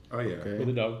person. Oh yeah. Okay. with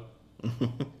a dog.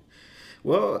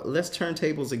 Well, let's turn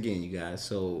tables again, you guys.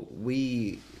 So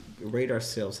we rate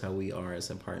ourselves how we are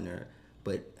as a partner,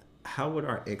 but how would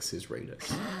our exes rate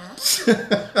us?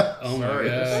 Oh my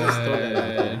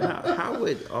god. How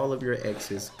would all of your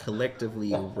exes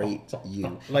collectively rate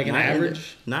you? Like an Not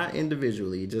average? not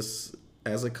individually, just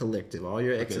as a collective. All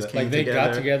your exes came Like they together.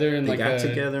 got together in they like got a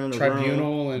together in the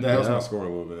tribunal room. and That was my score a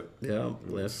little bit. Yeah,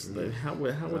 how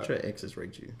would your exes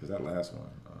rate you? Because that last one.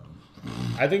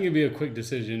 I think it'd be a quick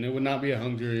decision. It would not be a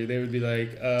hung jury. They would be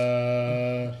like,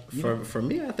 For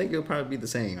me, I think it'll probably be the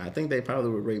same. I think they probably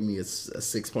would rate me as a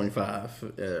 6.5,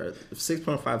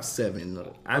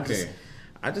 6.57.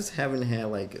 I just haven't had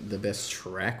like the best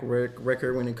track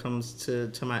record when it comes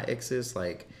to my exes.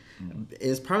 Like,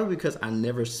 it's probably because I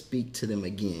never speak to them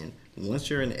again. Once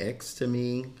you're an ex to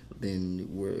me, then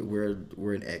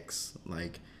we're an ex.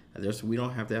 Like, we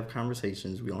don't have to have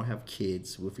conversations. We don't have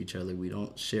kids with each other. We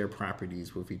don't share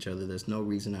properties with each other. There's no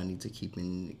reason I need to keep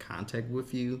in contact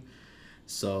with you.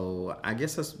 So I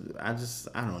guess I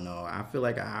don't know. I feel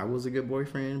like I was a good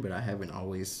boyfriend, but I haven't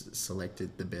always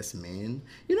selected the best man.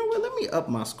 You know what? Let me up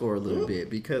my score a little bit,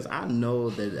 because I know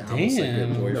that I was a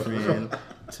good boyfriend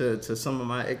to some of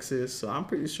my exes. So I'm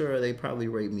pretty sure they probably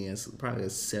rate me as probably a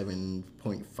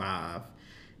 7.5.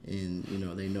 And, you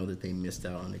know, they know that they missed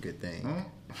out on a good thing,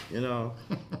 you know,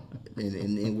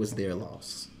 and it was their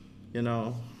loss. You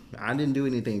know, I didn't do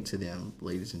anything to them,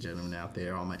 ladies and gentlemen out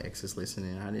there, all my exes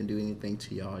listening. I didn't do anything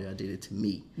to y'all. Y'all did it to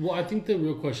me. well, I think the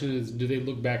real question is, do they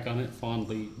look back on it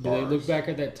fondly? Do they look back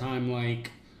at that time like,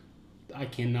 I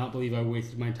cannot believe I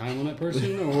wasted my time on that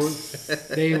person? Or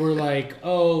they were like,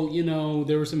 oh, you know,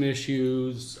 there were some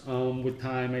issues with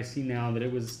time. I see now that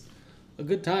it was a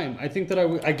good time. I think that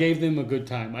I gave them a good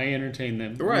time. I entertained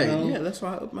them. Right. You know? Yeah, that's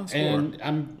why I upped my score.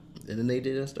 And And then they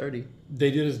did us dirty.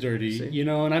 they did us dirty, See? you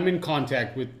know, and I'm in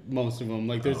contact with most of them.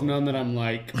 Like, there's none that I'm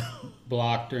like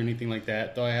blocked or anything like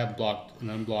that. Though I have blocked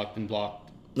and unblocked and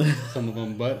blocked some of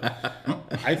them. But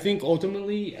I think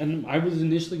ultimately, and I was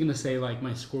initially going to say like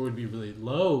my score would be really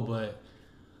low, but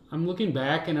I'm looking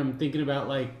back and I'm thinking about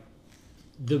like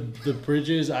the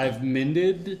bridges I've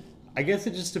mended. I guess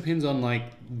it just depends on like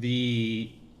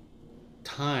the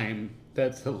time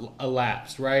that's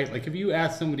elapsed, right? Like if you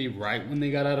ask somebody right when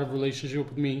they got out of a relationship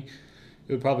with me,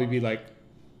 it would probably be like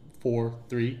 4,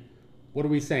 3. What are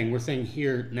we saying? We're saying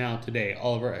here now today,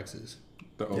 all of our exes.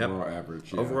 The overall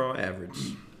average. Yeah. Overall average.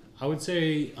 I would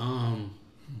say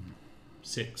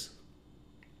 6.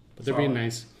 But they're being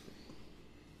nice.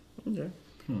 Okay.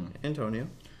 Antonio.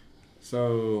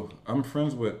 So I'm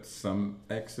friends with some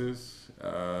exes.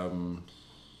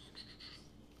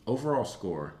 Overall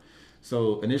score.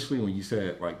 So initially, when you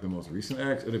said like the most recent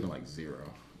ex, it'd have been like 0.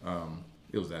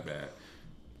 It was that bad.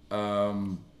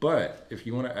 But if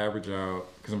you want to average out,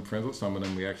 because I'm friends with some of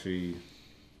them, we actually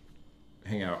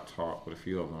hang out, talk with a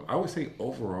few of them. I would say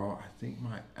overall, I think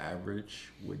my average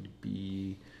would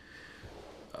be,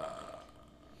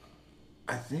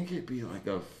 I think it'd be like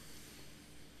a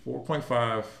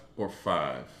 4.5 or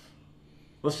 5.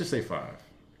 Let's just say 5.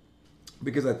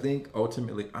 Because I think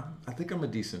ultimately, I think I'm a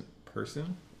decent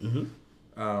person.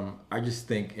 I just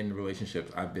think in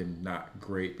relationships, I've been not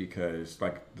great because,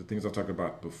 like, the things I talked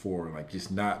about before, like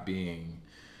just not being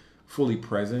fully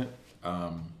present,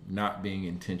 not being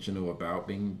intentional about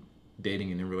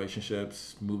dating and in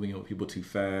relationships, moving in with people too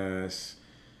fast.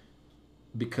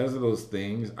 Because of those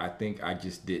things, I think I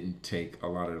just didn't take a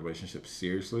lot of relationships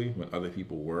seriously when other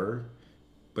people were.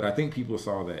 But I think people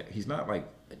saw that he's not like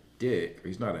a dick, or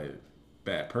he's not a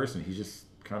bad person. He's just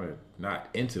kind of not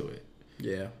into it.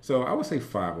 Yeah. So I would say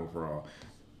 5 overall.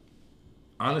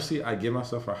 Honestly, I'd give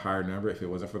myself a higher number if it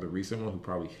wasn't for the recent one who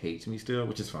probably hates me still,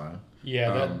 which is fine.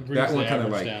 Yeah, that brings that the one kind of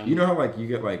average like down. You know how like you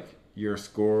get like your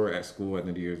score at school at the end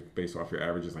of the year based off your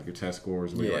averages, like your test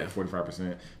scores, where you're like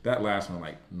 45%. That last one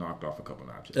like knocked off a couple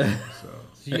notches.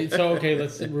 So okay,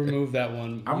 let's remove that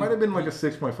one. I might have been like a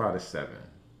 6.5 to 7.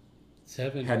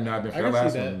 7. Had not been for I that can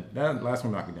last see one. That last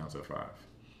one knocked me down to a 5.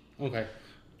 Okay.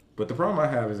 But the problem I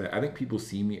have is that I think people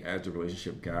see me as a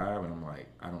relationship guy, and I'm like,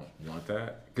 I don't want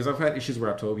that. Because I've had issues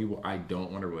where I've told people I don't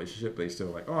want a relationship, but they still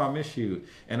like, oh, I miss you.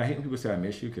 And I hate when people say I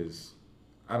miss you because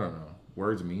I don't know.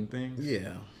 Words mean things.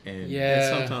 Yeah. And Yeah.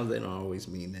 And sometimes they don't always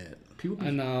mean that. people, I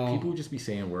know. people just be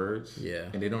saying words. Yeah.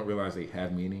 And they don't realize they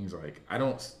have meanings. Like I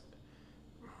don't.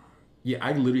 Yeah,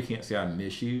 I literally can't say I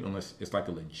miss you unless it's like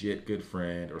a legit good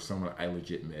friend or someone I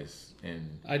legit miss.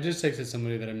 And I just texted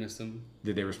somebody that I missed them.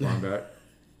 did they respond back?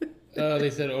 They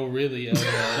said, "Oh, really?"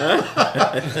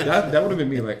 that would have been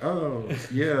me. Like, oh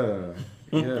yeah,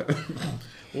 yeah.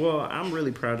 Well, I'm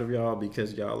really proud of y'all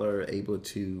because y'all are able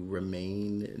to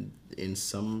remain in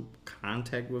some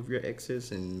contact with your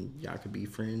exes and y'all could be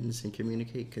friends and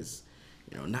communicate because,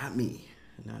 not me.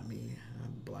 Not me. I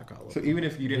block all of So them. even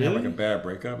if you didn't have like a Really? bad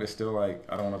breakup, it's still like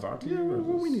I don't want to talk to you. Yeah, or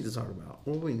what we just- need to talk about?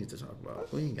 What we need to talk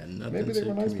about? We ain't got nothing Maybe to they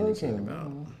were a nice communicate person.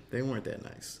 about. They weren't that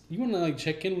nice. You want to like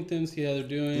check in with them, see how they're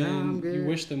doing. Nah, I'm good. You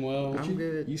wish them well. I'm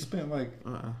good. You spent like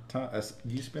time.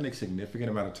 You spent a significant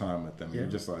amount of time with them. Yeah. You're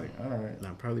just like, all right. And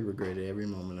I probably regretted every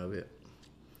moment of it.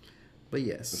 But It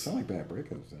yes, sound like bad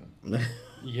breakups then.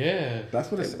 Yeah.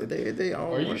 That's what it's. they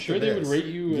all. Are you weren't sure the they would best. rate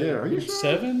you Yeah, are you sure?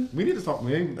 7? We need to talk.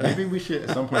 Maybe we should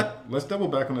at some point. Let's double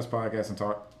back on this podcast and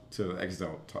talk to the exes that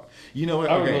will talk. You know what?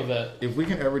 I would love that. If we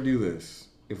can ever do this,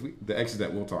 the exes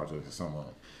that will talk to us at some point,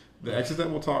 the exes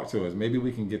that will talk to us, maybe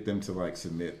we can get them to like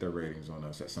submit their ratings on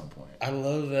us at some point. I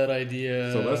love that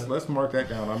idea. So let's mark that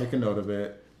down. I'll make a note of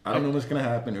it. I don't know what's gonna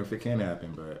happen or if it can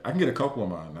happen, but I can get a couple of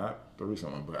mine, not the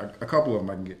recent one, but a couple of them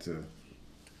I can get to.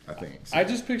 I think. So. I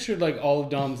just pictured like all of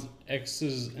Dom's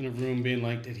exes in a room being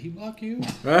like, "Did he block you?"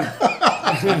 You're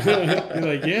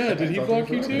like, "Yeah, did he block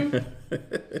you too?"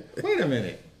 Wait a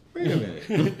minute.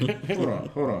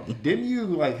 Hold on. Didn't you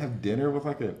like have dinner with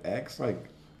like an ex like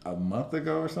a month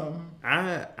ago or something?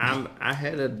 I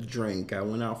had a drink. I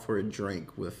went out for a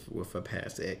drink with a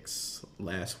past ex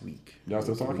last week. Y'all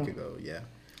still A talking? week ago, yeah.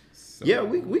 Yeah,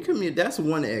 we communicate. That's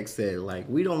one ex that like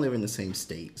we don't live in the same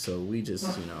state, so we just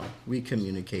we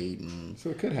communicate and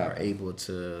So it could are happen. able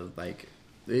to like.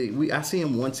 I see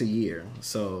him once a year,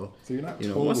 so So you're not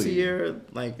once a totally- year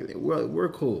like we're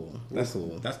cool. We're That's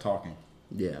cool. That's talking.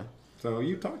 Yeah. So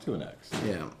you talked to an ex.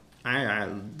 Yeah,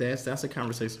 that's a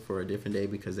conversation for a different day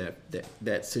because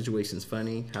that situation's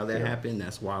funny how that Yeah. happened.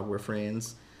 That's why we're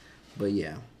friends. But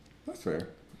yeah, That's fair.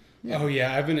 Oh yeah,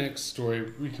 I have an ex story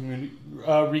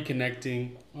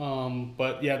reconnecting.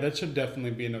 But yeah, that should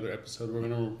definitely be another episode. We're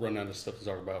gonna run out of stuff to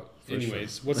talk about.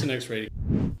 Anyways, what's the next rating?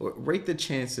 rate the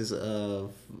chances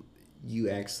of you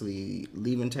actually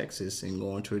leaving Texas and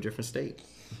going to a different state,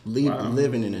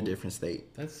 living in a different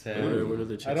state. That's sad. What are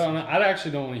the I don't. I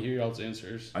actually don't want to hear y'all's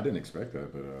answers. I didn't expect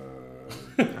that,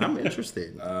 but I'm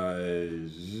interested.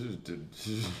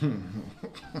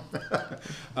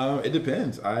 it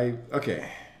depends.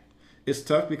 It's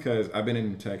tough because I've been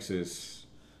in Texas.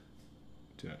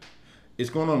 It's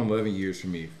going on 11 years for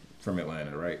me from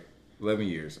Atlanta, right? 11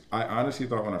 years. I honestly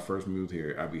thought when I first moved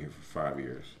here, I'd be here for 5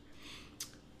 years.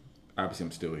 Obviously,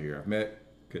 I'm still here. I've met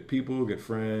good people, good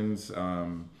friends.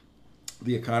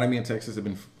 The economy in Texas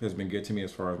has been good to me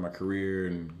as far as my career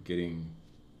and getting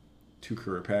 2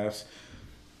 career paths.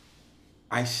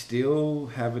 I still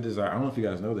have a desire. I don't know if you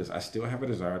guys know this. I still have a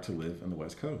desire to live on the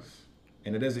West Coast,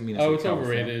 and it doesn't mean Oh, it's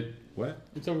California. overrated. What?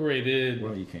 It's overrated.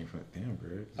 Well, you came from damn,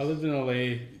 Greg. I lived in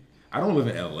LA. I don't live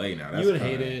in LA now. That's You would fine.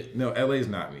 hate it. No, LA is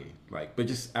not me. But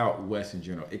just out west in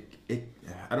general.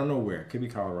 I don't know where. It could be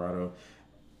Colorado.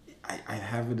 I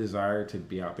have a desire to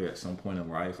be out there at some point in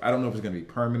life. I don't know if it's going to be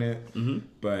permanent,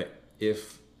 but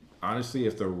if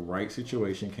the right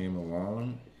situation came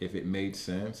along, if it made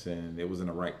sense and it was in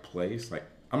the right place, like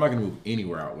I'm not going to move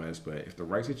anywhere out west, but if the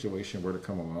right situation were to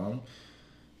come along,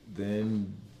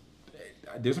 then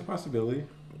there's a possibility.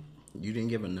 You didn't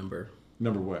give a number.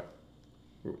 Number what?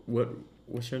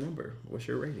 What's your number? What's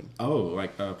your rating? Oh,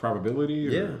 like probability?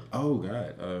 Or, Yeah. Oh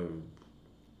God.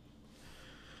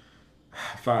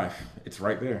 5. It's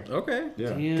right there. Okay. Yeah.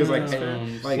 Damn.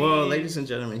 Because Like, Well, ladies and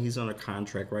gentlemen, he's on a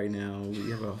contract right now.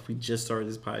 We just started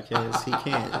this podcast. He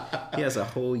can't. He has a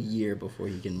whole year before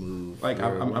he can move. like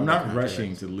We're I'm on not the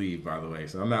rushing contract. to leave. By the way,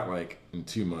 so I'm not like in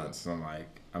 2 months. I'm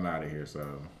out of here.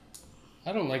 So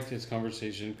I don't like this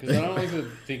conversation because I don't like to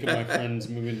think of my friends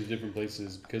moving to different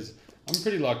places because I'm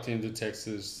pretty locked into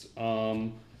Texas.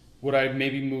 Would I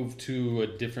maybe move to a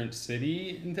different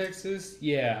city in Texas?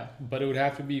 Yeah, but it would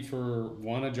have to be for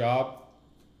 1, a job,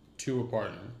 2, a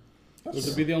partner. Those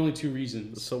would be the only 2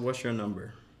 reasons. So what's your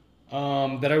number?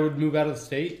 That I would move out of the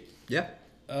state. Yeah.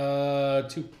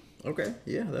 2. Okay.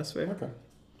 Yeah, that's fair. okay.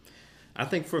 I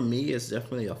think for me, it's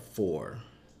definitely a 4.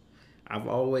 I've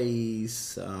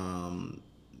always, I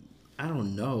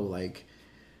don't know, like,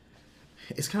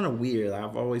 it's kind of weird.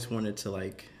 I've always wanted to,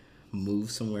 like,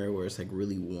 move somewhere where it's, like,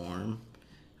 really warm.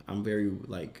 I'm very,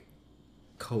 like,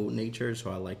 cold natured, so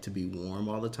I like to be warm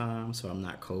all the time, so I'm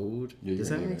not cold. Yeah, Does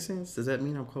you're that make anemic. sense? Does that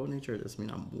mean I'm cold natured? Or does that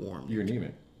mean I'm warm? You're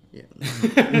anemic. Yeah,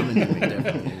 I'm anemic,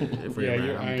 definitely. If we're Yeah, around,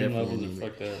 your I'm iron definitely levels are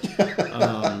anemic. fucked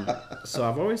up. So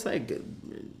I've always like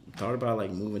thought about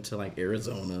like moving to like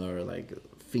Arizona or like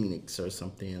Phoenix or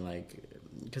something, like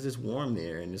because it's warm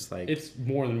there and it's like It's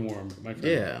more than warm, my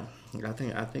friend. yeah.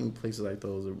 I think places like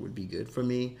those would be good for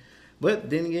me. But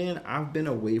then again, I've been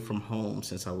away from home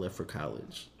since I left for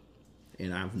college.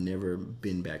 And I've never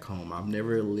been back home. I've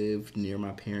never lived near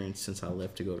my parents since I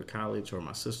left to go to college or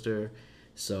my sister.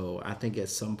 So I think at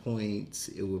some point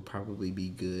it would probably be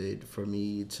good for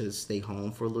me to stay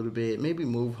home for a little bit, maybe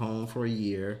move home for a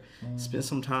year, spend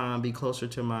some time, be closer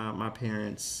to my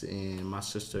parents and my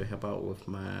sister, help out with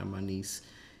my niece,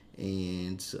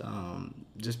 and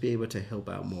just be able to help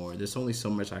out more. There's only so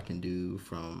much I can do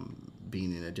from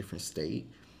being in a different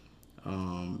state.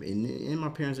 And my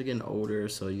parents are getting older,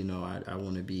 so I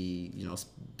want to be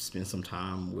spend some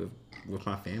time with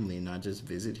my family and not just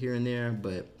visit here and there.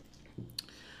 But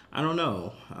I don't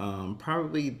know.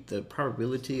 Probably the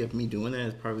probability of me doing that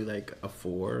is probably like a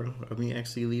 4 of me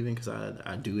actually leaving, because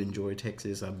I do enjoy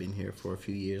Texas. I've been here for a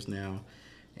few years now,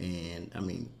 and I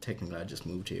mean technically I just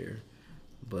moved here,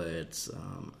 but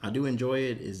I do enjoy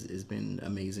it. It's been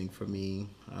amazing for me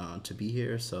to be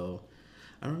here. So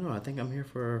I don't know. I think I'm here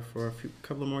for a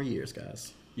couple of more years,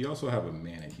 guys. You also have a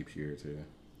man that keeps you here too.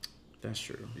 That's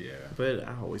true. Yeah. But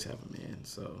I always have a man,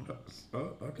 so.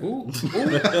 Oh, okay. Ooh.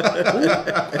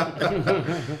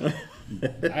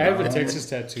 I have a Texas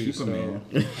tattoo, Keep 'em, so man.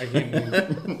 I can't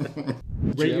move.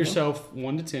 Rate have yourself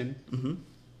 1 to 10. Mm-hmm.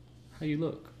 How you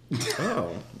look?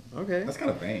 Oh, okay. That's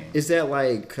kind of vain. Is that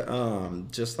like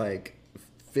just like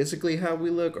physically how we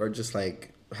look, or just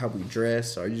like how we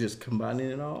dress? Are you just combining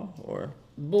it all, or?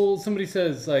 Well, somebody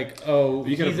says like, oh,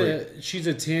 You gotta she's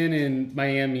a 10 in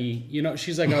Miami.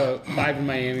 She's like a 5 in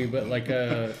Miami, but like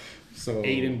a So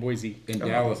 8 in Boise. in Oh,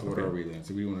 Dallas, what okay. are we then?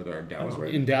 So we want to do our Dallas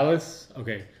rating. In Dallas,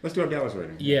 okay. Let's do our Dallas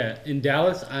rating. Yeah, in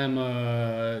Dallas, I'm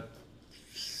a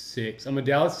 6. I'm a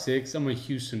Dallas 6. I'm a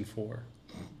Houston 4.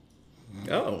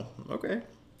 Oh, okay.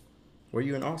 Were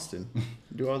you in Austin?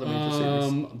 Do all the major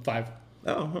cities. 5.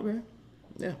 Oh, okay.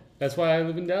 Yeah. That's why I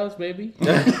live in Dallas, baby.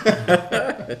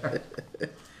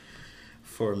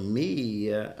 For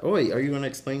me, oh wait, are you going to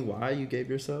explain why you gave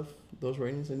yourself those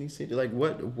ratings in these cities? Like,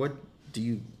 what do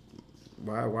you?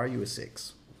 Why are you a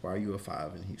 6? Why are you a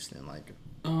 5 in Houston? Like,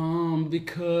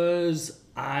 Because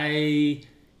I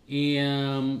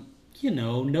am,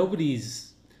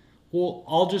 nobody's. Well,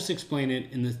 I'll just explain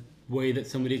it in the way that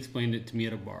somebody explained it to me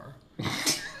at a bar.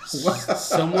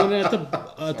 Someone at the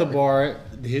bar,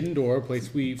 the Hidden Door, a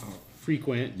place we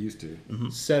frequent, Used to.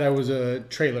 said I was a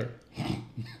trailer.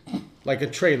 Like a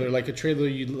trailer home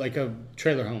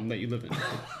that you live in.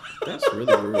 that's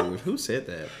really rude. Who said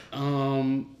that?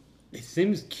 His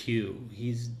name is Q.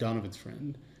 He's Donovan's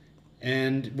friend.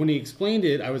 And when he explained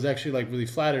it, I was actually like really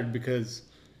flattered, because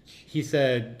he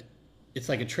said it's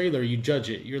like a trailer. You judge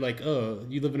it. You're like, oh,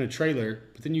 you live in a trailer,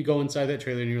 but then you go inside that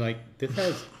trailer and you're like, this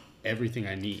has everything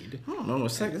I need. I don't know.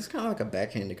 It's kind of like a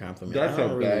backhanded compliment. That's I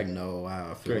don't a really back- know how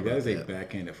I feel Greg, that about is a that.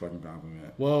 backhanded fucking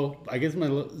compliment. Well, I guess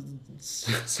my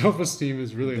self-esteem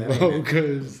is really That low, ain't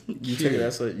because You took it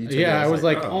as a, you took it yeah, as I was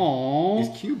like, oh. oh,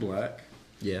 Is Q black?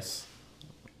 yes,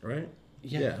 right?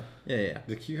 yeah. Yeah.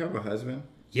 Does Q have a husband?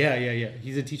 Yeah.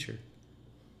 He's a teacher.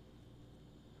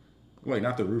 Wait,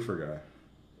 not the roofer guy.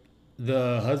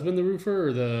 The husband, the roofer,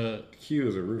 or Q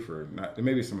is a roofer. Not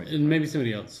maybe somebody. and maybe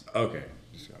somebody else. Okay,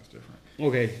 this guy's different.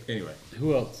 Okay, Anyway,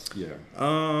 who else? yeah.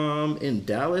 In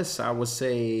Dallas, I would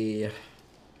say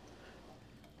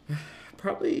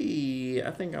probably.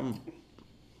 I think I'm.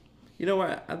 You know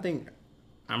what? I think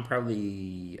I'm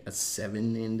probably a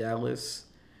 7 in Dallas.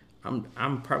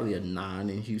 I'm probably a 9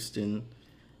 in Houston,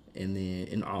 and then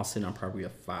in Austin, I'm probably a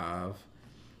 5.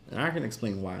 And I can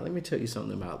explain why. Let me tell you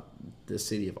something about the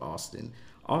city of Austin.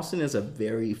 Austin is a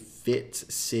very fit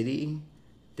city.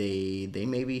 They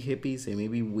may be hippies, they may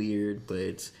be weird,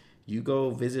 but you go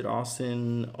visit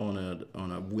Austin on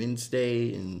a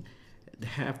Wednesday, and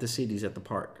half the city's at the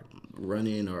park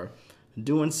running or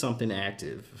doing something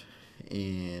active.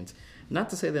 And not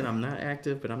to say that I'm not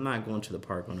active, but I'm not going to the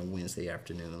park on a Wednesday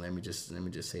afternoon. Let me just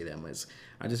say that much.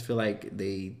 I just feel like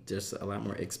there's a lot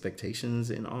more expectations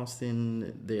in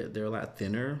Austin. They're a lot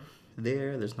thinner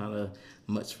there. There's not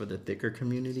much for the thicker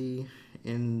community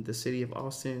in the city of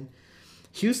Austin.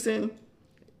 Houston,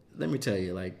 let me tell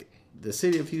you, like, the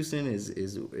city of Houston is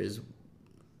it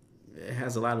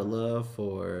has a lot of love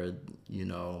for,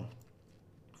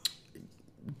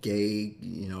 gay,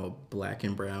 black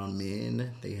and brown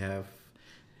men. They have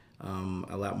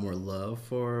a lot more love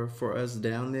for us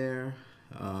down there.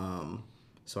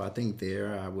 So I think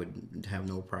there I would have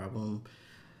no problem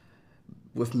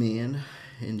with men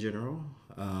in general.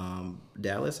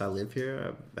 Dallas, I live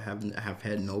here. I have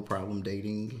had no problem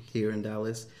dating here in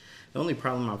Dallas. The only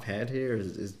problem I've had here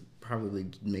is probably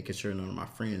making sure none of my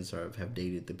friends have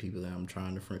dated the people that I'm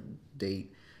trying to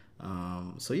date.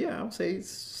 So yeah, I would say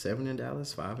 7 in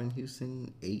Dallas, 5 in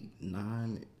Houston, 8,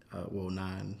 9,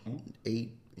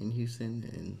 8 in Houston,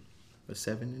 and a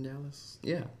 7 in Dallas.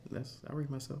 Yeah, I rate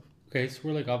myself. Okay, so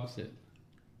we're like opposite.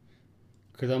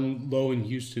 Because I'm low in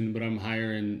Houston, but I'm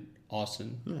higher in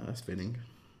Austin. Yeah, that's fitting.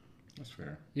 That's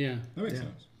fair. Yeah. That makes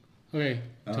sense. Okay,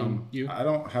 Tom, you? I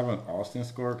don't have an Austin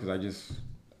score because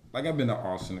I've been to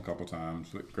Austin a couple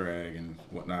times with Greg and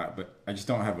whatnot, but I just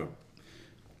don't have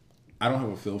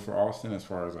a feel for Austin as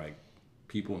far as like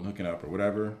people and hooking up or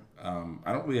whatever.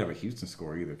 I don't really have a Houston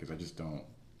score either because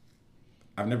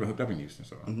I've never hooked up in Houston,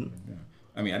 so yeah.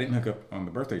 I mean, I didn't hook up on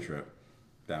the birthday trip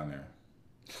down there.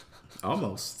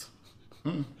 Almost.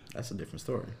 That's a different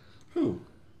story. Who?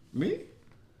 Me?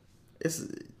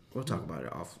 We'll talk about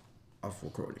it off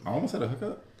recording. I almost had a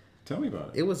hookup? Tell me about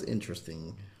it. It was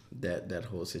interesting, that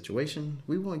whole situation.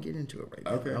 We won't get into it right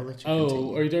now. Okay. I'll let you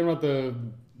continue. Are you talking about the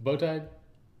bow tie?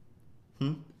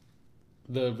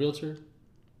 The realtor?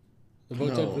 The bow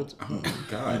tie realtor? Oh,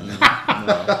 God.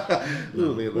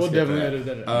 No. We'll definitely edit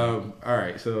that out. All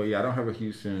right. So, yeah, I don't have a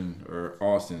Houston or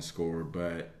Austin score,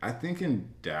 but I think in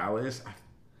Dallas, I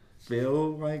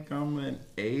feel like I'm an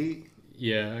 8.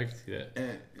 Yeah, I can see that.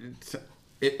 And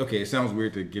it sounds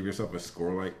weird to give yourself a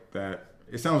score like that.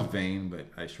 It sounds vain, but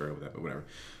I struggle with that, but whatever.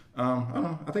 I don't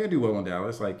know. I think I do well in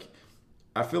Dallas. Like,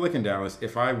 I feel like in Dallas,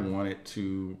 if I wanted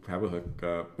to have a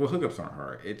hookup, well, hookups aren't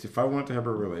hard. It's if I wanted to have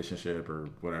a relationship or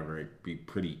whatever, it'd be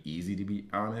pretty easy, to be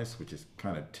honest, which is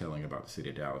kind of telling about the city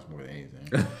of Dallas more than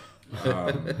anything. But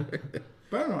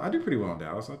I don't know. I do pretty well in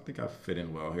Dallas. I think I fit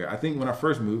in well here. I think when I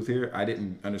first moved here, I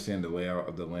didn't understand the layout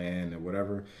of the land or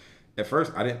whatever. At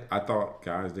first, I thought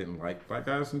guys didn't like black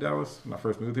guys in Dallas when I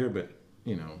first moved here, but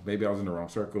maybe I was in the wrong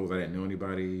circles. I didn't know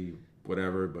anybody,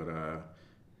 whatever. But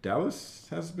Dallas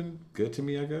has been good to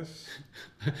me, I guess.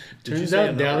 Turns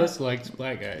out Dallas likes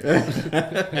black guys.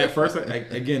 At first,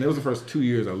 again, it was the first 2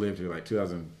 years I lived here, like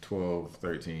 2012,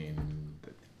 13.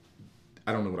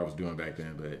 I don't know what I was doing back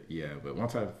then, but yeah. But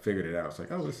once I figured it out, it's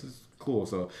like, oh, this is cool.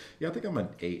 So yeah, I think I'm an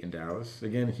 8 in Dallas.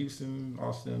 Again, Houston,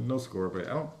 Austin, no score, but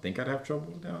I don't think I'd have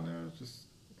trouble down there. It's just,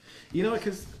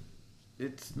 because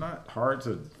it's not hard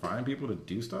to find people to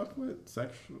do stuff with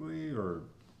sexually, or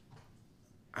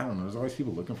I don't know. There's always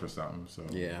people looking for something. So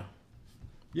Yeah.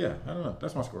 I don't know.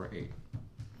 That's my score, 8.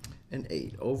 An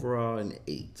 8. Overall, an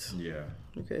 8. Yeah.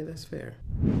 Okay, that's fair.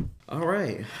 All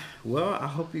right. Well, I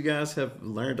hope you guys have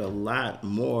learned a lot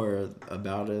more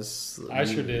about us. I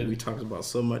sure did. We talked about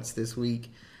so much this week.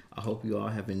 I hope you all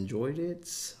have enjoyed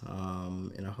it.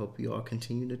 And I hope you all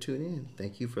continue to tune in.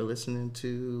 Thank you for listening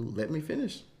to Let Me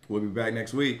Finish. We'll be back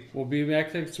next week. We'll be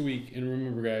back next week. And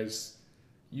remember, guys,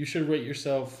 you should rate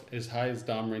yourself as high as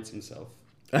Dom rates himself.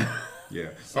 Yeah.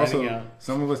 Signing Also, out.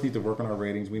 some of us need to work on our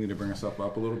ratings. We need to bring ourselves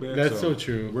up a little bit. That's so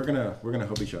true. We're gonna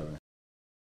help each other.